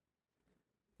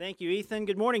Thank you, Ethan.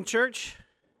 Good morning, church.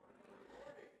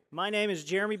 My name is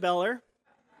Jeremy Beller,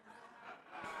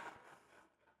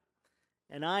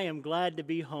 and I am glad to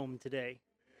be home today.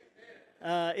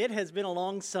 It has been a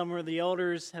long summer. The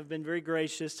elders have been very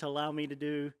gracious to allow me to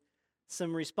do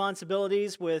some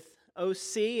responsibilities with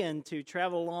OC and to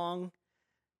travel along.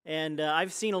 And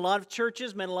I've seen a lot of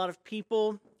churches, met a lot of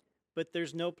people, but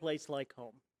there's no place like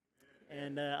home.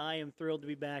 And I am thrilled to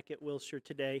be back at Wilshire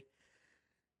today.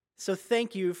 So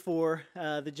thank you for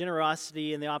the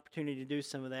generosity and the opportunity to do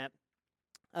some of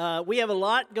that. We have a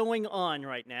lot going on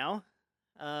right now.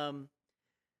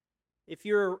 If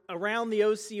you're around the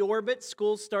OC orbit,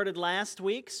 school started last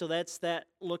week, so that's that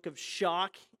look of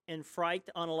shock and fright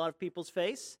on a lot of people's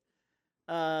face.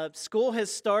 School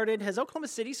has started. Has Oklahoma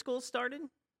City school started?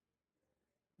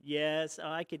 Yes,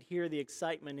 I could hear the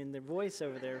excitement in their voice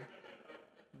over there.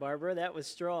 Barbara, that was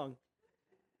strong.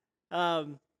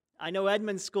 I know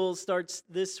Edmond School starts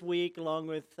this week along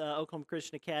with Oklahoma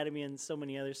Christian Academy and so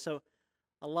many others. So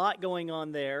a lot going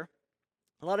on there.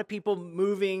 A lot of people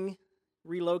moving,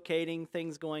 relocating,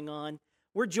 things going on.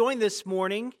 We're joined this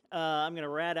morning. I'm going to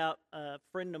rat out a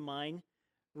friend of mine.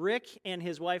 Rick and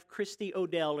his wife, Christy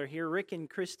Odell, are here. Rick and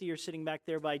Christy are sitting back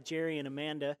there by Jerry and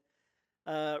Amanda.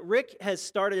 Rick has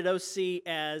started at OC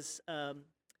as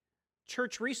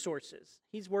church resources.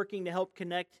 He's working to help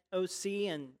connect OC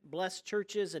and bless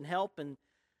churches and help. And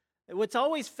what's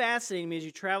always fascinating me as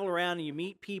you travel around and you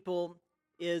meet people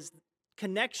is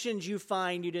connections you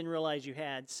find you didn't realize you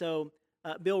had. So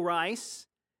Bill Rice,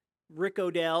 Rick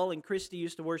Odell, and Christy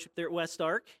used to worship there at West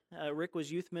Ark. Rick was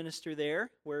youth minister there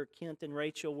where Kent and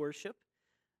Rachel worship.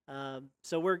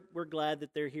 So we're glad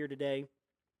that they're here today.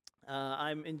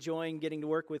 I'm enjoying getting to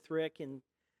work with Rick and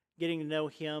getting to know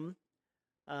him.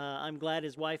 I'm glad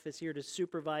his wife is here to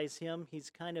supervise him. He's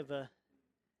kind of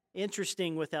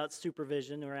interesting without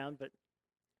supervision around, but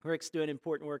Rick's doing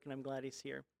important work, and I'm glad he's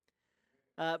here.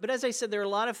 But as I said, there are a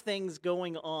lot of things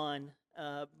going on,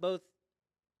 both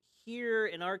here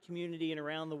in our community and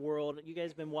around the world. You guys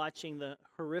have been watching the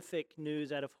horrific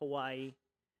news out of Hawaii,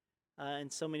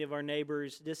 and so many of our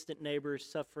neighbors, distant neighbors,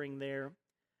 suffering there.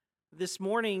 This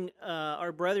morning,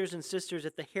 our brothers and sisters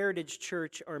at the Heritage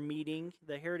Church are meeting,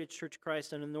 the Heritage Church of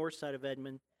Christ on the north side of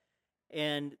Edmond,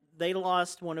 and they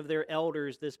lost one of their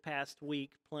elders this past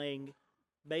week playing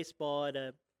baseball at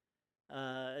a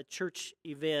church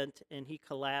event, and he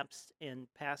collapsed and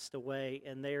passed away,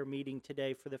 and they are meeting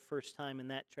today for the first time in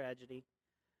that tragedy.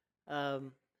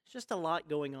 It's just a lot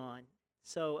going on.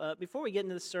 So before we get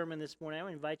into the sermon this morning, I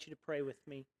want to invite you to pray with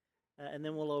me, and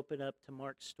then we'll open up to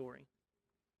Mark's story.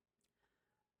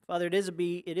 Father, it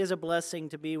is a blessing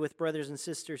to be with brothers and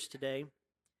sisters today.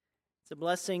 It's a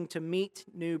blessing to meet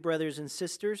new brothers and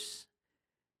sisters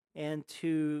and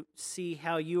to see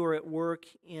how you are at work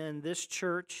in this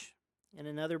church and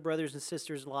in other brothers and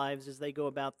sisters' lives as they go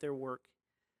about their work.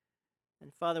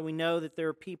 And Father, we know that there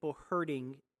are people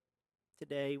hurting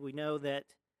today. We know that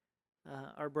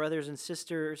our brothers and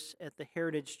sisters at the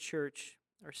Heritage Church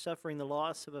are suffering the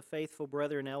loss of a faithful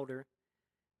brother and elder.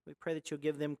 We pray that you'll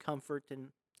give them comfort, and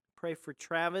pray for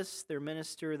Travis, their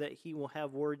minister, that he will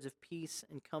have words of peace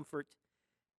and comfort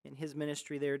in his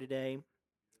ministry there today.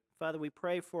 Father, we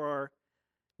pray for our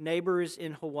neighbors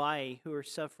in Hawaii who are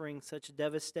suffering such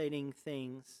devastating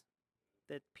things,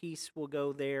 that peace will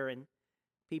go there and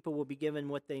people will be given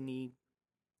what they need.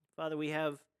 Father, we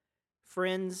have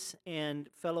friends and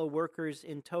fellow workers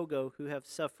in Togo who have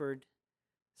suffered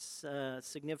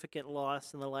significant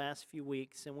loss in the last few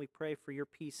weeks, and we pray for your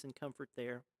peace and comfort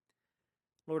there.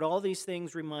 Lord, all these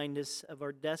things remind us of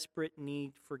our desperate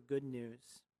need for good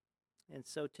news. And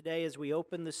so today, as we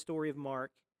open the story of Mark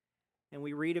and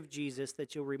we read of Jesus,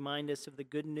 that you'll remind us of the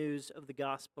good news of the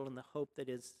gospel and the hope that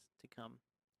is to come.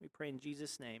 We pray in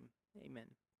Jesus' name. Amen.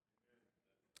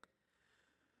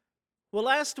 Well,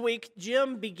 last week,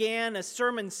 Jim began a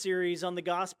sermon series on the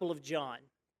Gospel of John.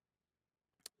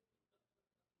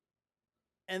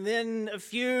 And then a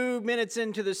few minutes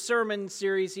into the sermon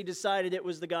series, he decided it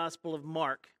was the Gospel of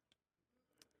Mark.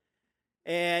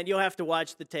 And you'll have to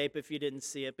watch the tape if you didn't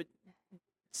see it. But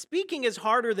speaking is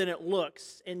harder than it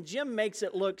looks, and Jim makes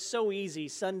it look so easy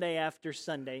Sunday after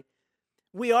Sunday.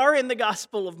 We are in the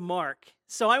Gospel of Mark.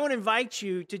 So I want to invite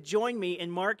you to join me in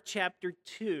Mark chapter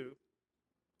 2.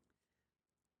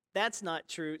 That's not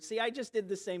true. See, I just did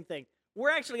the same thing.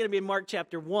 We're actually going to be in Mark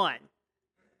chapter 1.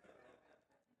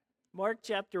 Mark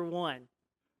chapter 1.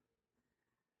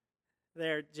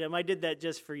 There, Jim, I did that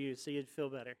just for you so you'd feel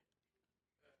better.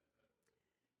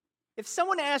 If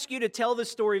someone asked you to tell the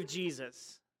story of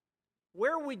Jesus,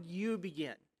 where would you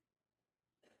begin?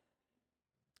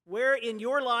 Where in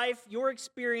your life, your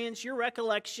experience, your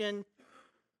recollection,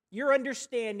 your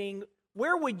understanding,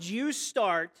 where would you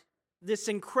start this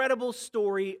incredible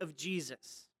story of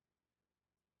Jesus?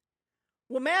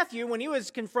 Well, Matthew, when he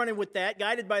was confronted with that,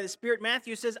 guided by the Spirit,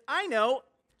 Matthew says, I know,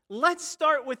 let's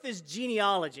start with this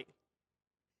genealogy.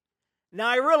 Now,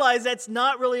 I realize that's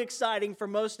not really exciting for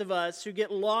most of us who get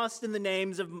lost in the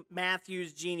names of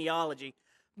Matthew's genealogy.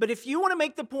 But if you want to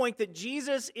make the point that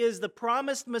Jesus is the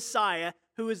promised Messiah,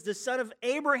 who is the son of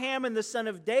Abraham and the son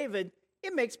of David,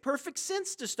 it makes perfect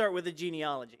sense to start with a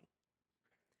genealogy.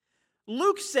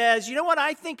 Luke says, you know what,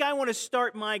 I think I want to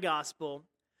start my gospel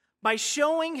by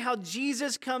showing how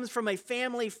Jesus comes from a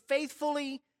family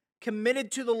faithfully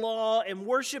committed to the law and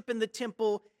worship in the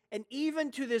temple, and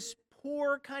even to this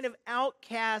poor kind of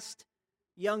outcast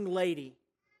young lady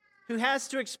who has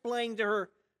to explain to her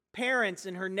parents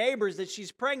and her neighbors that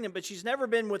she's pregnant, but she's never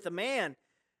been with a man.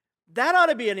 That ought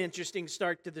to be an interesting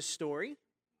start to the story.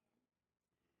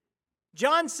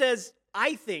 John says,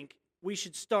 I think we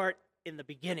should start in the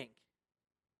beginning.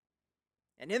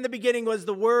 And in the beginning was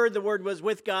the Word was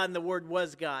with God, and the Word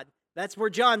was God. That's where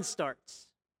John starts.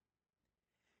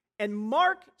 And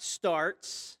Mark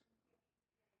starts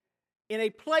in a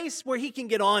place where he can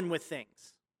get on with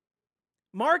things.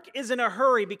 Mark is in a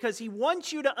hurry because he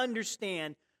wants you to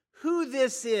understand who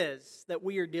this is that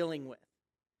we are dealing with.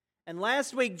 And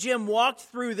last week, Jim walked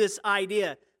through this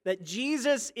idea that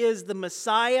Jesus is the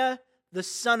Messiah, the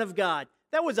Son of God.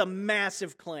 That was a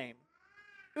massive claim.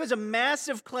 It was a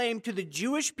massive claim to the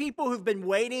Jewish people who've been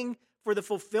waiting for the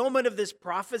fulfillment of this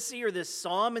prophecy or this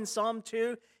psalm in Psalm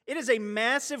 2. It is a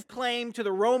massive claim to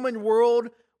the Roman world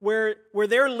where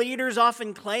their leaders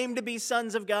often claim to be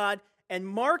sons of God. And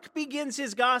Mark begins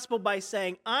his gospel by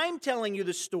saying, I'm telling you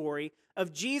the story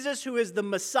of Jesus who is the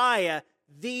Messiah,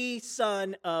 the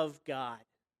Son of God.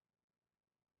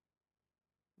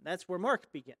 That's where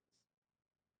Mark begins.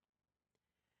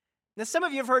 Now, some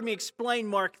of you have heard me explain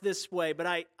Mark this way, but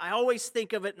I always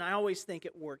think of it and I always think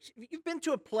it works. You've been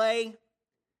to a play,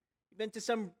 you've been to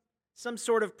some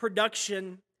sort of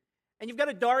production, and you've got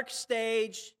a dark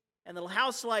stage, and the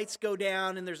house lights go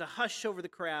down, and there's a hush over the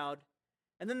crowd,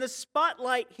 and then the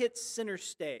spotlight hits center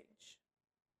stage,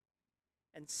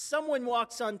 and someone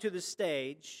walks onto the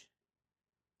stage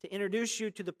to introduce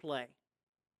you to the play.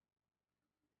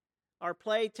 Our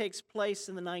play takes place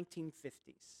in the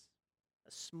 1950s,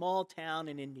 a small town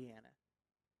in Indiana.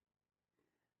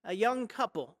 A young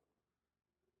couple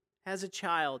has a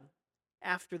child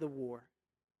after the war.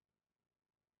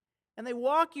 And they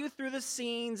walk you through the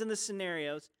scenes and the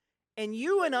scenarios, and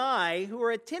you and I, who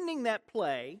are attending that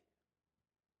play,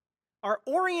 are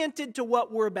oriented to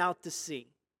what we're about to see.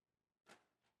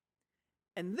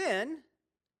 And then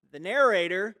the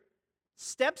narrator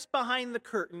steps behind the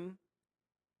curtain,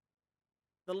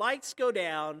 the lights go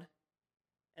down,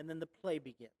 and then the play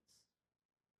begins.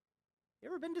 You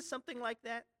ever been to something like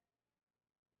that?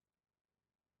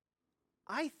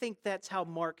 I think that's how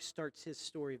Mark starts his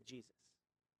story of Jesus.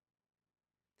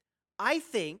 I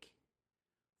think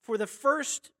for the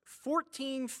first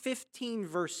 14, 15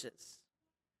 verses,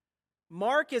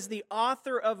 Mark, as the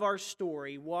author of our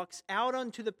story, walks out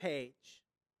onto the page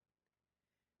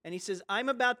and he says, I'm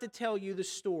about to tell you the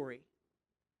story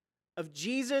of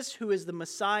Jesus who is the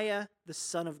Messiah, the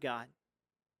Son of God.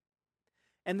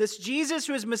 And this Jesus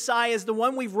who is Messiah is the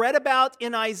one we've read about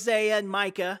in Isaiah and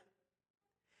Micah.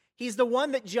 He's the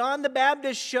one that John the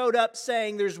Baptist showed up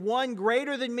saying, there's one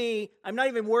greater than me. I'm not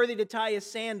even worthy to tie his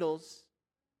sandals.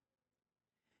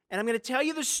 And I'm going to tell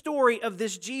you the story of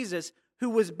this Jesus who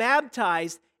was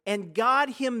baptized, and God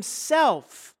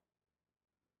himself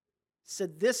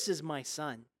said, this is my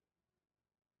son.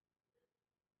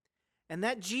 And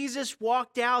that Jesus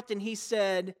walked out and he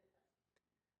said,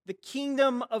 the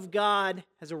kingdom of God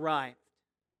has arrived.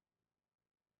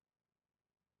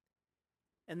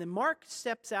 And then Mark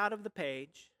steps out of the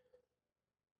page,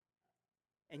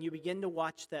 and you begin to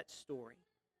watch that story.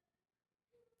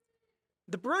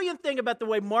 The brilliant thing about the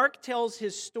way Mark tells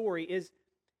his story is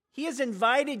he has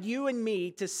invited you and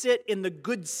me to sit in the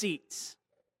good seats.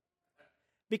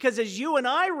 Because as you and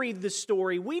I read the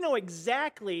story, we know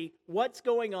exactly what's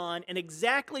going on and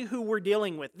exactly who we're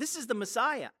dealing with. This is the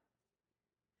Messiah.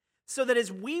 So that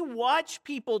as we watch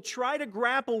people try to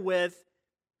grapple with,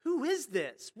 who is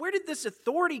this? Where did this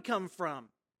authority come from?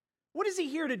 What is he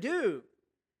here to do?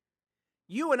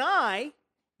 You and I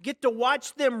get to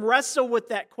watch them wrestle with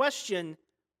that question,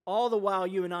 all the while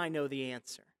you and I know the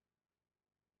answer.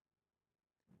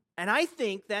 And I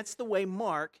think that's the way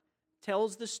Mark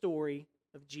tells the story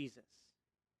of Jesus.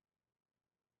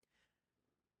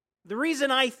 The reason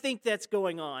I think that's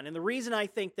going on and the reason I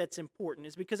think that's important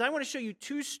is because I want to show you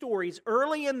two stories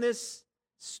early in this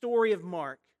story of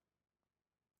Mark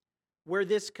where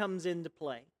this comes into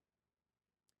play.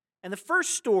 And the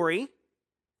first story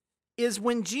is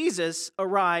when Jesus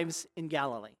arrives in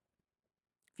Galilee.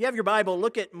 If you have your Bible,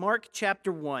 look at Mark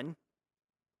chapter 1,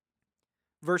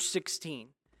 verse 16.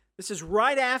 This is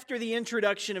right after the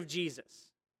introduction of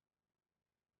Jesus.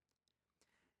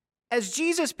 As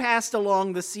Jesus passed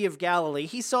along the Sea of Galilee,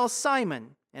 he saw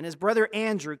Simon and his brother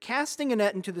Andrew casting a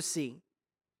net into the sea.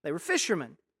 They were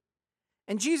fishermen.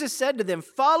 And Jesus said to them,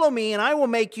 "Follow me, and I will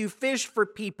make you fish for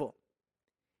people."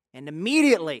 And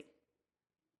immediately,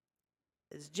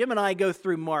 as Jim and I go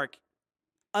through Mark,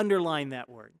 underline that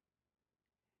word.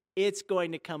 It's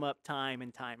going to come up time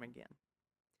and time again.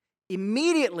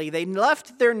 Immediately, they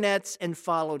left their nets and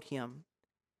followed him.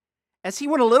 As he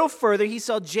went a little further, he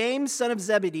saw James, son of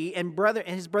Zebedee, and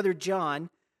his brother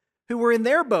John, who were in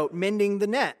their boat mending the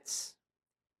nets.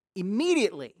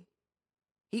 Immediately,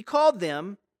 he called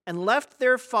them and left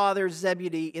their father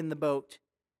Zebedee in the boat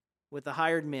with the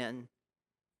hired men,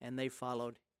 and they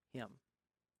followed him.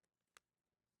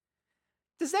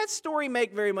 Does that story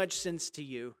make very much sense to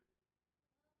you?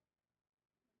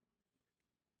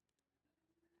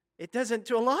 It doesn't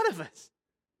to a lot of us.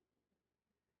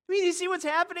 I mean, you see what's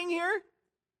happening here?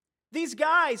 These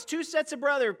guys, two sets of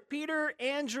brothers, Peter,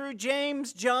 Andrew,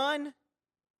 James, John,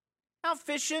 out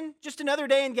fishing, just another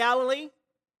day in Galilee.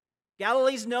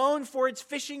 Galilee's known for its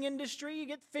fishing industry. You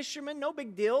get fishermen, no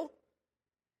big deal.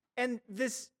 And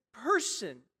this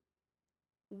person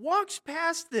walks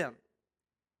past them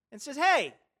and says,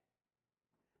 "Hey,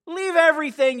 leave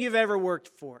everything you've ever worked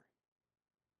for.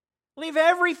 Leave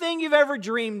everything you've ever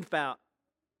dreamed about.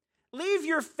 Leave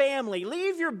your family,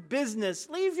 leave your business,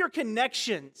 leave your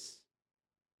connections.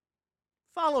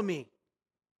 Follow me."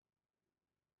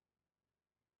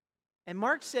 And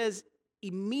Mark says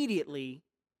immediately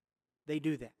they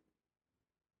do that.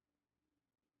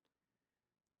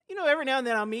 You know, every now and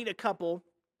then I'll meet a couple,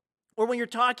 or when you're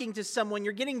talking to someone,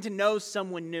 you're getting to know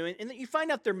someone new, and you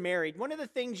find out they're married. One of the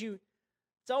things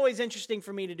it's always interesting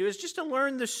for me to do is just to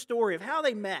learn the story of how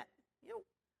they met. You know,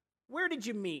 where did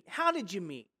you meet? How did you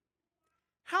meet?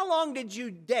 How long did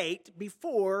you date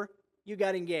before you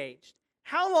got engaged?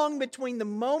 How long between the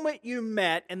moment you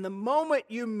met and the moment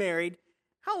you married,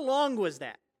 how long was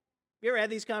that? You ever had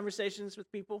these conversations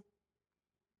with people?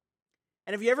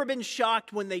 And have you ever been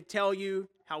shocked when they tell you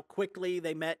how quickly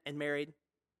they met and married?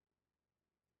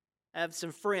 I have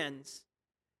some friends.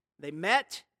 They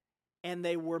met and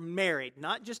they were married,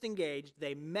 not just engaged.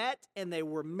 They met and they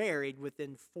were married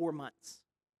within 4 months.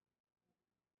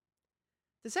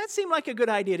 Does that seem like a good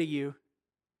idea to you?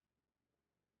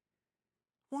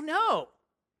 Well, no.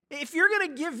 If you're going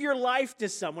to give your life to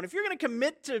someone, if you're going to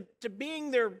commit to being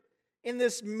there in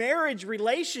this marriage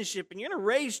relationship and you're going to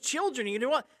raise children, and you know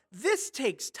what? This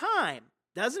takes time,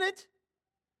 doesn't it?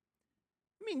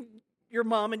 I mean, your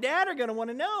mom and dad are going to want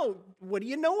to know, what do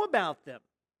you know about them?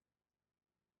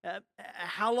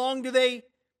 How long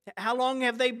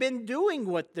have they been doing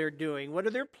what they're doing? What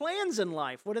are their plans in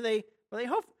life? What do they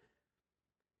hope?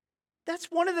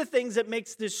 That's one of the things that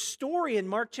makes this story in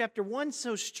Mark chapter 1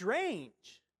 so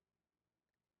strange.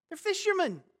 They're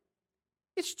fishermen.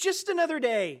 It's just another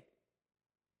day.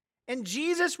 And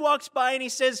Jesus walks by and he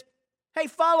says, "Hey,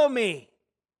 follow me.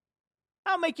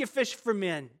 I'll make you fish for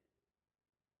men."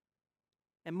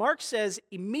 And Mark says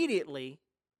immediately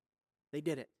they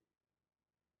did it.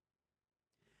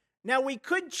 Now, we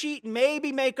could cheat and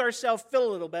maybe make ourselves feel a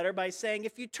little better by saying,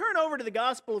 if you turn over to the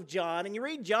Gospel of John and you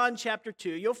read John chapter 2,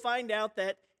 you'll find out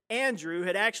that Andrew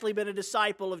had actually been a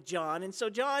disciple of John. And so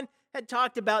John had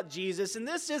talked about Jesus, and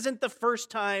this isn't the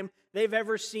first time they've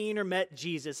ever seen or met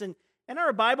Jesus. And in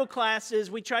our Bible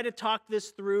classes, we try to talk this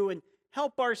through and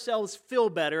help ourselves feel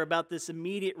better about this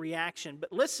immediate reaction.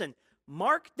 But listen,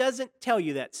 Mark doesn't tell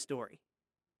you that story.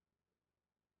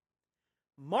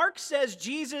 Mark says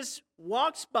Jesus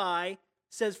walks by,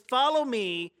 says, "Follow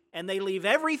me," and they leave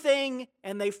everything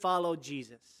and they follow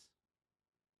Jesus.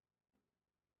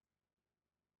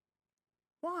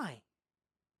 Why?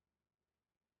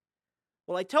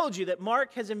 Well, I told you that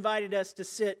Mark has invited us to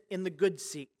sit in the good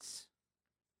seats.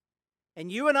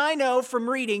 And you and I know from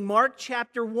reading Mark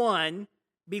chapter 1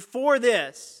 before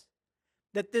this,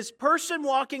 that this person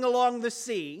walking along the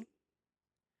sea,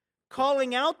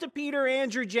 calling out to Peter,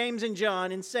 Andrew, James, and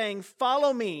John and saying,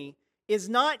 "Follow me," is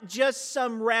not just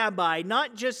some rabbi,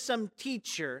 not just some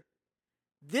teacher.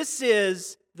 This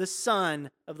is the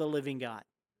Son of the living God.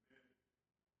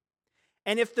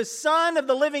 And if the Son of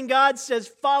the living God says,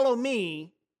 "Follow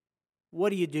me,"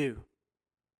 what do you do?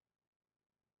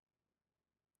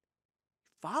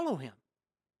 Follow him.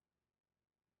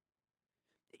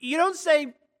 You don't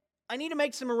say, I need to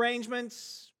make some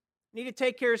arrangements. I need to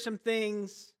take care of some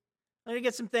things. I need to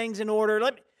get some things in order.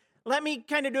 Let me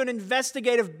kind of do an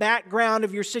investigative background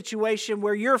of your situation,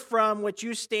 where you're from, what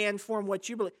you stand for, and what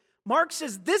you believe. Mark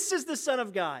says this is the Son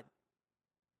of God.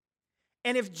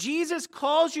 And if Jesus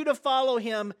calls you to follow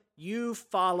him, you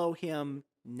follow him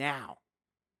now.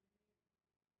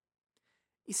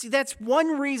 You see, that's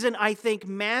one reason I think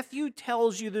Matthew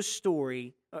tells you the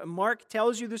story, Mark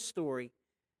tells you the story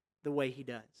the way he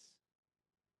does.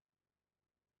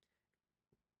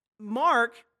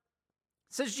 Mark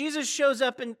says Jesus shows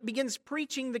up and begins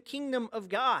preaching the kingdom of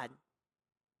God.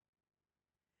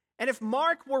 And if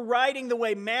Mark were writing the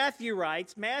way Matthew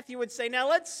writes, Matthew would say, now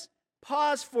let's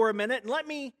pause for a minute and let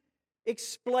me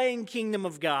explain kingdom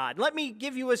of God. Let me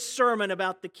give you a sermon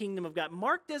about the kingdom of God.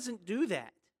 Mark doesn't do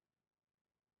that.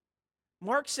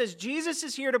 Mark says Jesus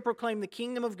is here to proclaim the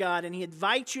kingdom of God, and he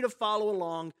invites you to follow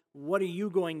along. What are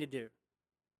you going to do?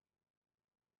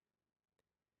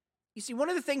 You see, one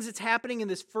of the things that's happening in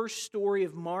this first story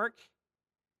of Mark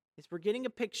is we're getting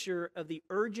a picture of the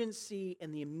urgency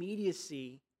and the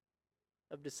immediacy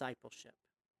of discipleship.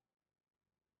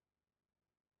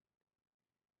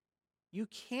 You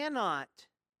cannot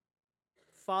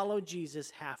follow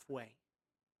Jesus halfway.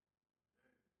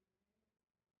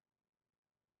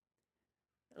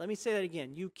 Let me say that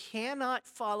again. You cannot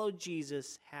follow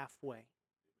Jesus halfway.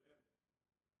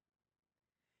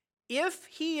 If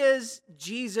he is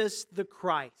Jesus the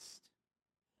Christ,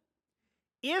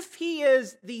 if he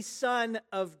is the Son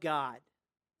of God,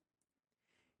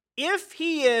 if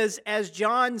he is, as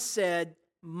John said,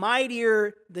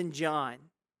 mightier than John,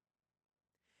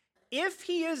 if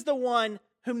he is the one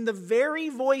whom the very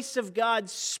voice of God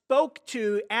spoke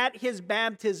to at his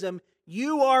baptism,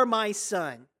 you are my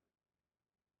son.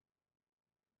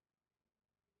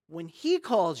 When he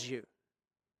calls you,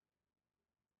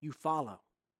 you follow.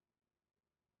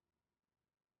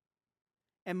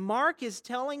 And Mark is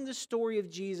telling the story of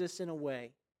Jesus in a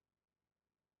way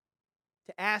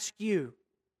to ask you,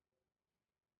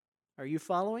 are you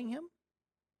following him?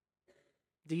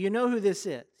 Do you know who this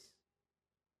is?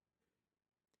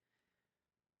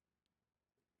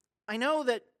 I know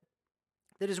that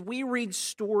as we read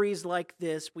stories like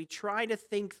this, we try to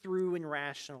think through and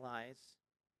rationalize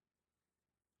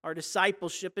our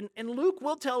discipleship. And Luke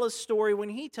will tell a story when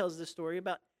he tells the story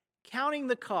about counting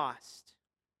the cost.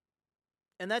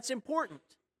 And that's important.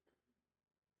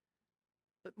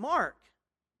 But Mark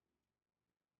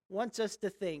wants us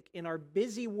to think in our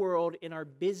busy world, in our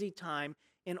busy time,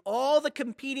 in all the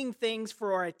competing things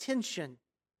for our attention,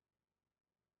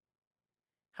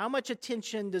 how much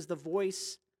attention does the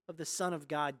voice of the Son of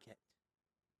God get?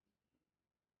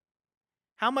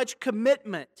 How much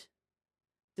commitment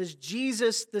does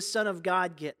Jesus, the Son of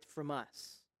God, get from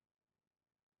us?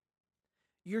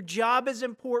 Your job is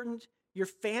important. Your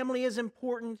family is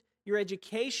important. Your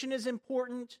education is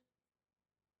important.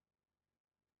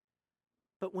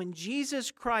 But when Jesus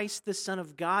Christ, the Son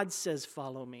of God, says,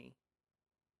 follow me,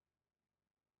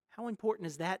 how important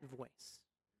is that voice?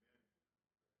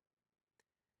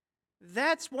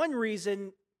 That's one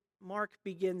reason Mark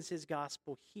begins his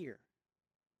gospel here.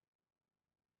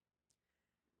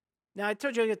 Now, I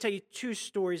told you I'm going to tell you two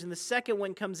stories, and the second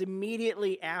one comes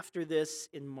immediately after this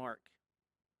in Mark.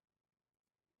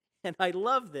 And I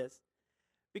love this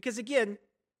because, again,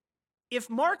 if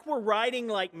Mark were writing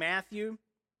like Matthew,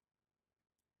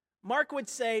 Matthew would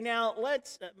say, now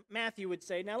let's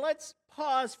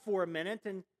pause for a minute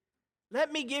and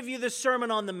let me give you the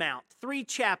Sermon on the Mount. 3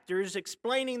 chapters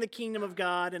explaining the kingdom of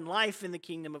God and life in the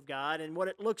kingdom of God and what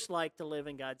it looks like to live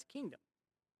in God's kingdom.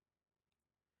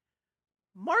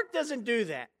 Mark doesn't do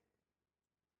that.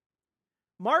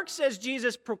 Mark says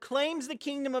Jesus proclaims the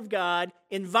kingdom of God,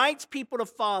 invites people to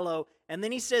follow, and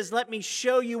then he says, let me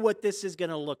show you what this is going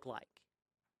to look like.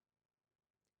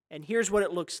 And here's what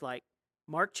it looks like.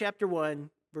 Mark chapter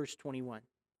 1, verse 21.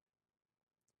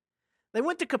 They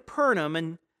went to Capernaum,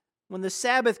 and when the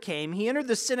Sabbath came, he entered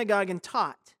the synagogue and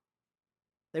taught.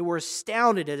 They were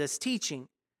astounded at his teaching,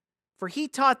 for he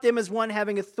taught them as one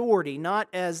having authority, not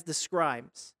as the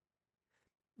scribes.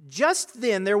 Just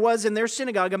then there was in their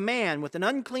synagogue a man with an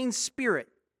unclean spirit,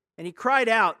 and he cried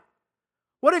out,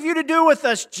 "What have you to do with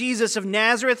us, Jesus of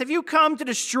Nazareth? Have you come to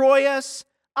destroy us?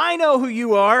 I know who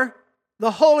you are,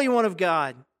 the Holy One of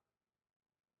God."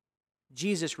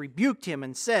 Jesus rebuked him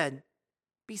and said,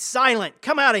 "Be silent,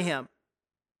 come out of him."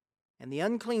 And the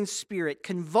unclean spirit,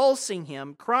 convulsing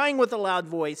him, crying with a loud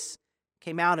voice,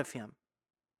 came out of him.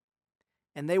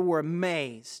 And they were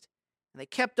amazed. And they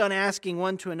kept on asking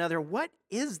one to another, "What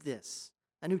is this?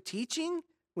 A new teaching?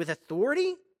 with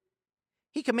authority?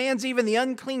 He commands even the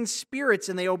unclean spirits,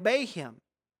 and they obey him.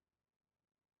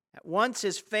 At once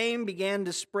his fame began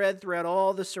to spread throughout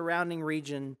all the surrounding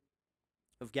region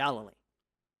of Galilee.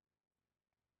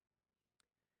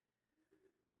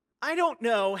 I don't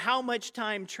know how much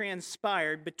time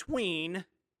transpired between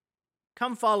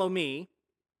 "Come follow me"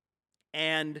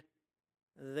 and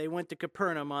they went to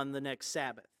Capernaum on the next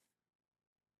Sabbath.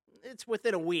 It's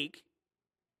within a week.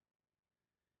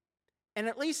 And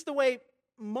at least the way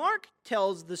Mark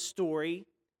tells the story,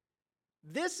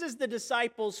 this is the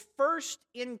disciples' first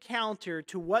encounter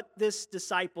to what this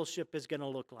discipleship is going to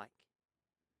look like.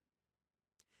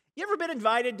 You ever been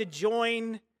invited to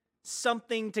join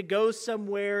something, to go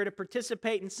somewhere, to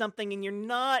participate in something, and you're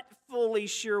not fully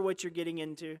sure what you're getting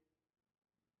into?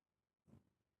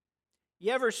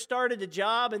 You ever started a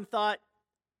job and thought,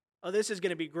 oh, this is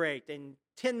going to be great, and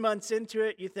 10 months into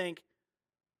it, you think,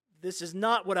 this is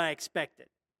not what I expected?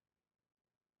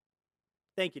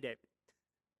 Thank you, David.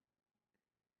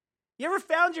 You ever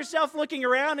found yourself looking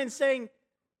around and saying,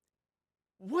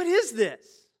 what is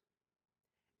this?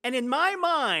 And in my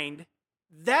mind,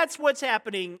 that's what's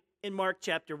happening in Mark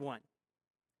chapter 1.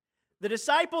 The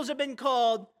disciples have been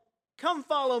called, "Come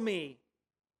follow me."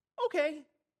 Okay.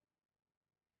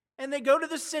 And they go to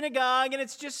the synagogue, and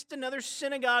it's just another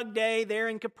synagogue day there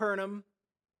in Capernaum.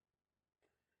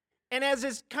 And as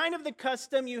is kind of the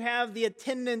custom, you have the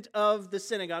attendant of the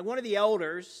synagogue, one of the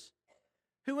elders,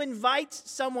 who invites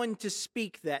someone to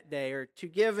speak that day or to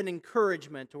give an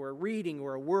encouragement or a reading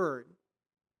or a word.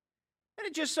 And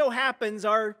it just so happens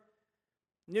our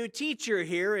new teacher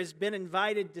here has been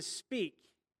invited to speak.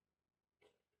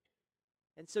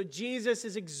 And so Jesus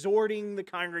is exhorting the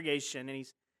congregation, and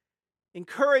he's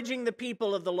encouraging the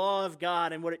people of the law of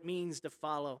God and what it means to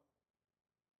follow.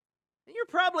 And you're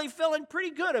probably feeling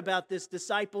pretty good about this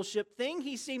discipleship thing.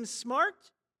 He seems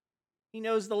smart. He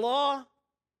knows the law.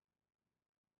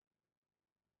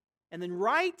 And then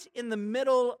right in the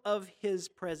middle of his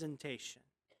presentation,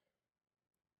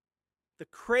 the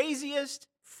craziest,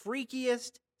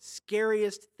 freakiest,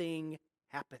 scariest thing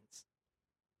happens.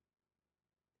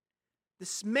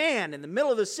 This man in the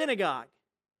middle of the synagogue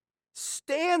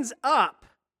stands up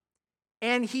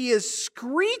and he is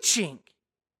screeching.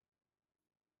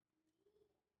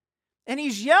 And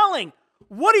he's yelling,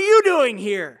 "What are you doing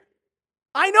here?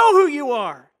 I know who you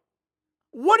are.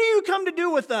 What do you come to do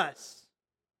with us?"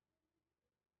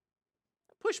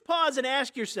 Push pause and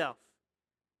ask yourself,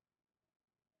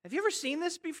 have you ever seen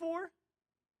this before?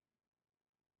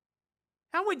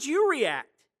 How would you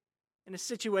react in a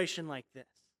situation like this?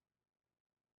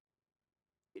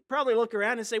 You'd probably look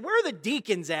around and say, where are the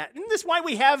deacons at? Isn't this why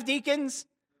we have deacons?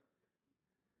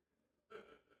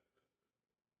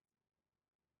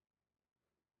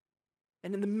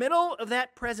 And in the middle of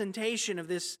that presentation of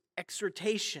this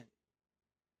exhortation,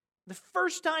 the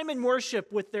first time in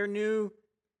worship with their new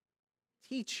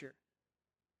teacher,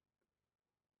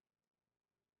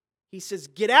 he says,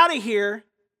 "Get out of here."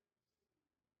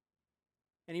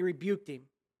 And he rebuked him.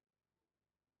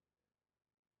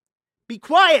 "Be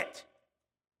quiet."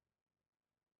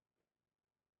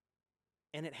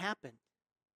 And it happened.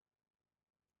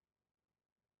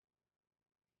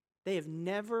 They have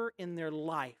never in their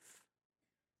life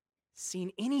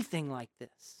seen anything like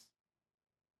this.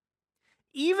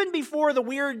 Even before the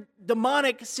weird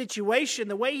demonic situation,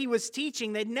 the way he was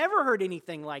teaching, they'd never heard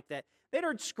anything like that. They'd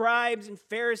heard scribes and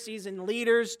Pharisees and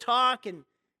leaders talk and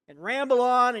ramble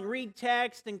on and read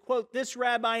text and quote this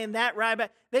rabbi and that rabbi.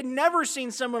 They'd never seen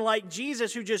someone like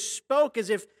Jesus who just spoke as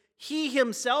if he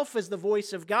himself is the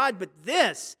voice of God. But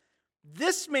this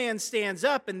man stands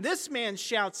up and this man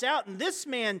shouts out and this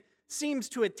man seems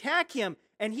to attack him.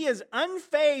 And he is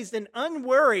unfazed and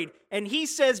unworried. And he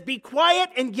says, "Be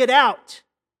quiet and get out."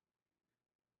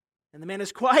 And the man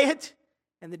is quiet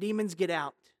and the demons get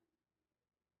out.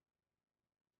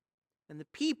 And the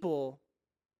people,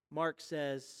 Mark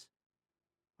says,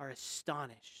 are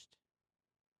astonished.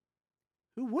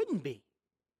 Who wouldn't be?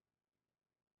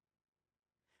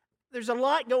 There's a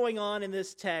lot going on in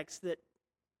this text that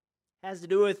has to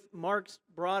do with Mark's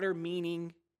broader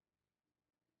meaning.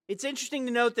 It's interesting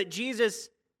to note that Jesus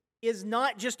is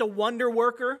not just a wonder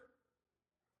worker.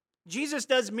 Jesus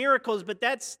does miracles, but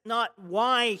that's not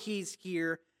why he's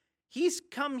here. He's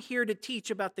come here to teach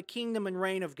about the kingdom and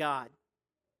reign of God.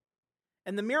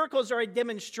 And the miracles are a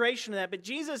demonstration of that. But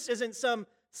Jesus isn't some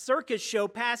circus show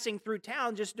passing through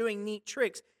town just doing neat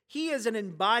tricks. He is an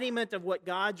embodiment of what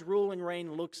God's rule and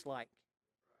reign looks like.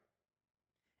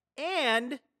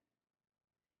 And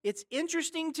it's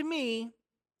interesting to me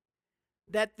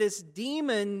that this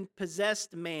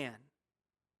demon-possessed man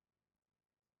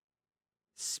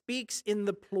speaks in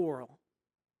the plural.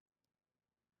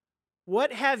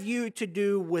 What have you to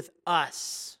do with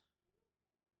us?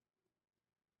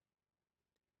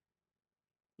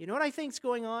 You know what I think's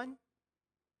going on?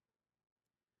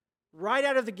 Right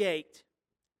out of the gate,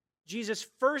 Jesus'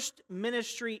 first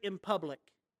ministry in public.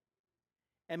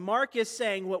 And Mark is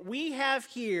saying what we have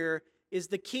here is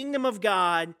the kingdom of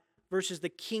God versus the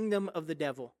kingdom of the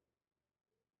devil.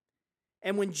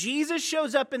 And when Jesus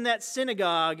shows up in that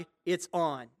synagogue, it's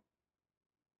on.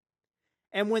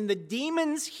 And when the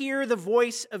demons hear the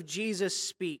voice of Jesus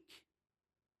speak,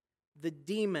 the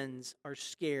demons are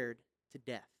scared to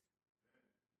death.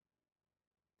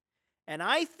 And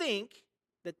I think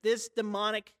that this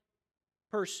demonic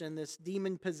person, this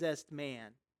demon-possessed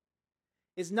man,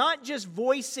 is not just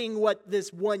voicing what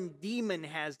this one demon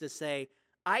has to say.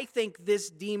 I think this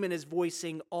demon is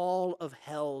voicing all of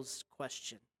hell's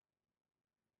question.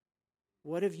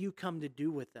 What have you come to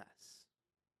do with us?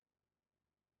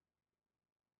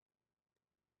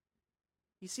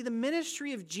 You see, the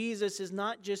ministry of Jesus is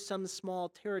not just some small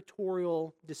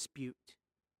territorial dispute.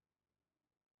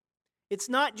 It's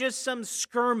not just some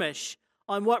skirmish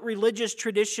on what religious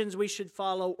traditions we should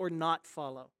follow or not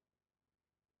follow.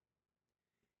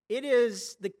 It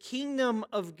is the kingdom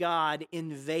of God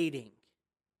invading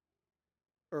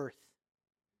earth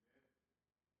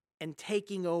and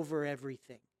taking over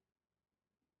everything.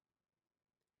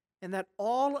 And that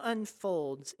all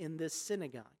unfolds in this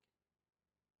synagogue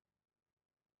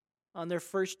on their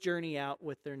first journey out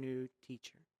with their new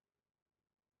teacher.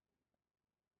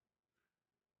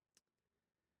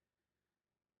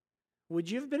 Would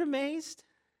you have been amazed?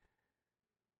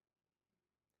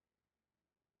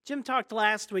 Jim talked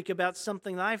last week about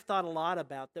something that I've thought a lot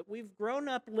about, that we've grown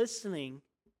up listening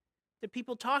to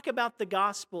people talk about the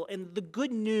gospel and the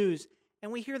good news,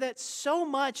 and we hear that so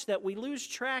much that we lose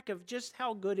track of just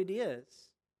how good it is.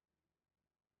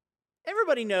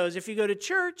 Everybody knows if you go to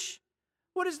church,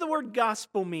 what does the word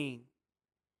gospel mean?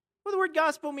 Well, the word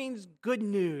gospel means good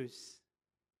news.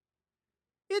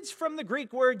 It's from the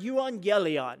Greek word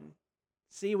euangelion.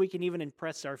 See, we can even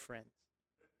impress our friends.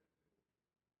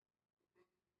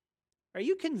 Are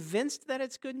you convinced that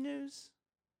it's good news?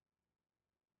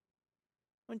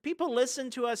 When people listen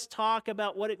to us talk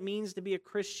about what it means to be a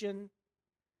Christian,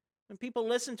 when people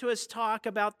listen to us talk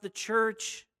about the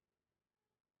church,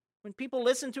 when people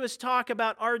listen to us talk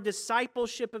about our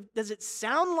discipleship, does it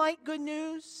sound like good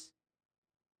news?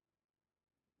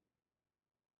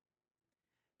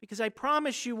 Because I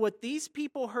promise you, what these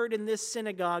people heard in this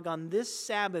synagogue on this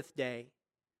Sabbath day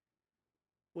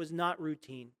was not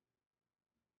routine.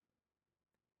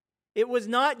 It was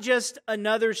not just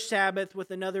another Sabbath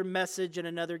with another message and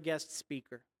another guest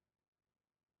speaker.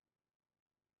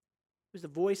 It was the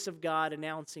voice of God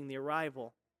announcing the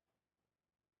arrival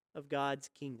of God's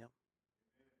kingdom.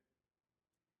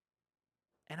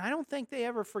 And I don't think they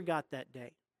ever forgot that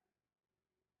day.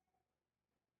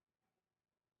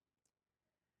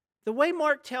 The way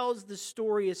Mark tells the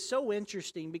story is so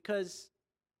interesting because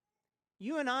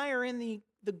you and I are in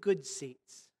the good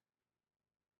seats.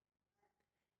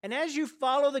 And as you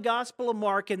follow the Gospel of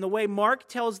Mark and the way Mark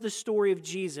tells the story of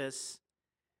Jesus,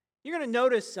 you're going to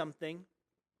notice something.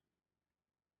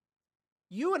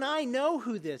 You and I know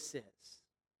who this is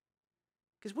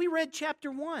because we read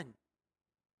chapter 1.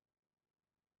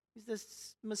 He's the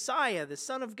Messiah, the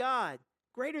Son of God,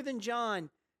 greater than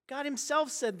John. God himself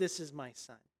said, "This is my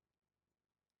son."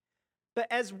 But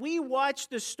as we watch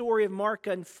the story of Mark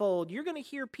unfold, you're going to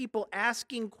hear people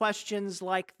asking questions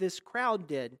like this crowd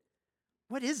did.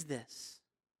 What is this?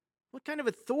 What kind of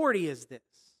authority is this?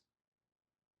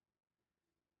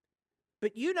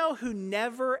 But you know who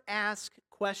never asks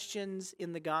questions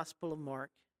in the Gospel of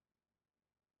Mark?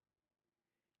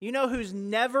 You know who's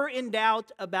never in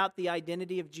doubt about the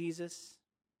identity of Jesus?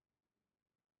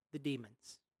 The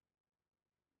demons.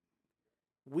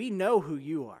 We know who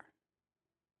you are.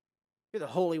 You're the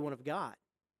Holy One of God.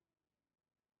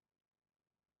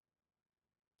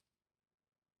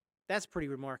 That's pretty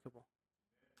remarkable.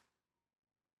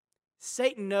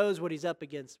 Satan knows what he's up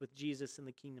against with Jesus in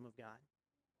the kingdom of God.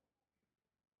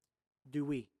 Do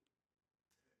we?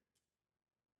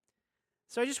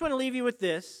 So I just want to leave you with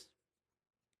this.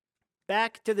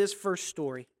 Back to this first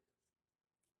story.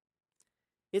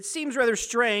 It seems rather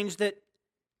strange that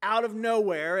out of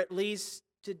nowhere, at least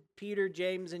to Peter,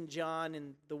 James, and John,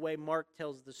 and the way Mark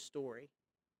tells the story,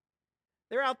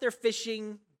 they're out there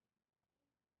fishing,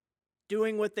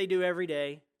 doing what they do every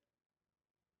day.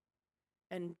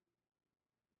 And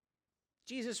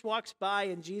Jesus walks by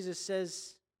and Jesus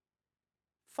says,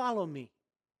 "Follow me."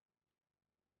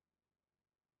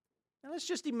 Now let's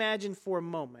just imagine for a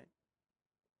moment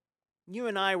you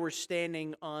and I were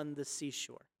standing on the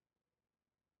seashore.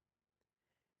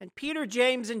 And Peter,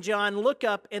 James, and John look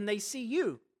up and they see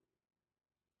you.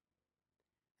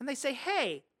 And they say,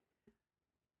 "Hey,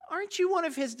 aren't you one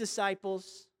of his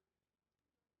disciples?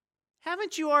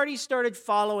 Haven't you already started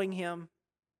following him?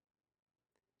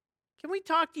 Can we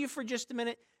talk to you for just a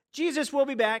minute? Jesus will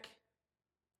be back.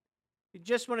 We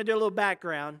just want to do a little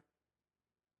background."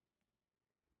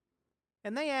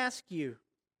 And they ask you,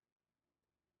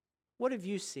 "What have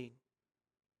you seen?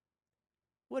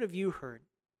 What have you heard?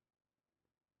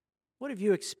 What have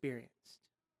you experienced?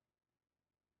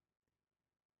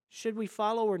 Should we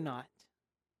follow or not?"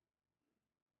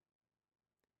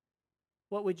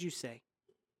 What would you say?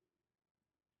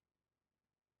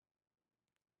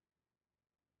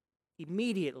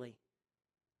 Immediately,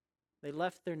 they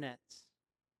left their nets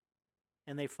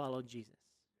and they followed Jesus.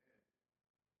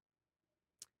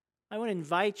 I want to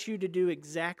invite you to do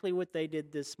exactly what they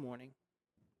did this morning.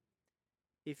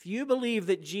 If you believe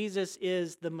that Jesus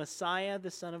is the Messiah, the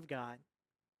Son of God,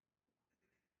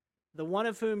 the one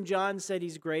of whom John said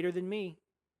he's greater than me,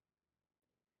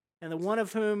 and the one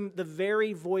of whom the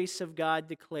very voice of God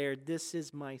declared, "This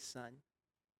is my Son."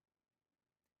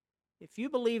 If you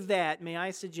believe that, may I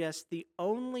suggest the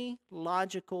only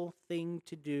logical thing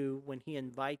to do when he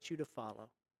invites you to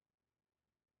follow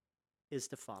is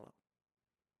to follow.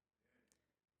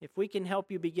 If we can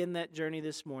help you begin that journey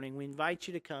this morning, we invite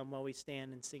you to come while we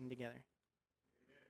stand and sing together.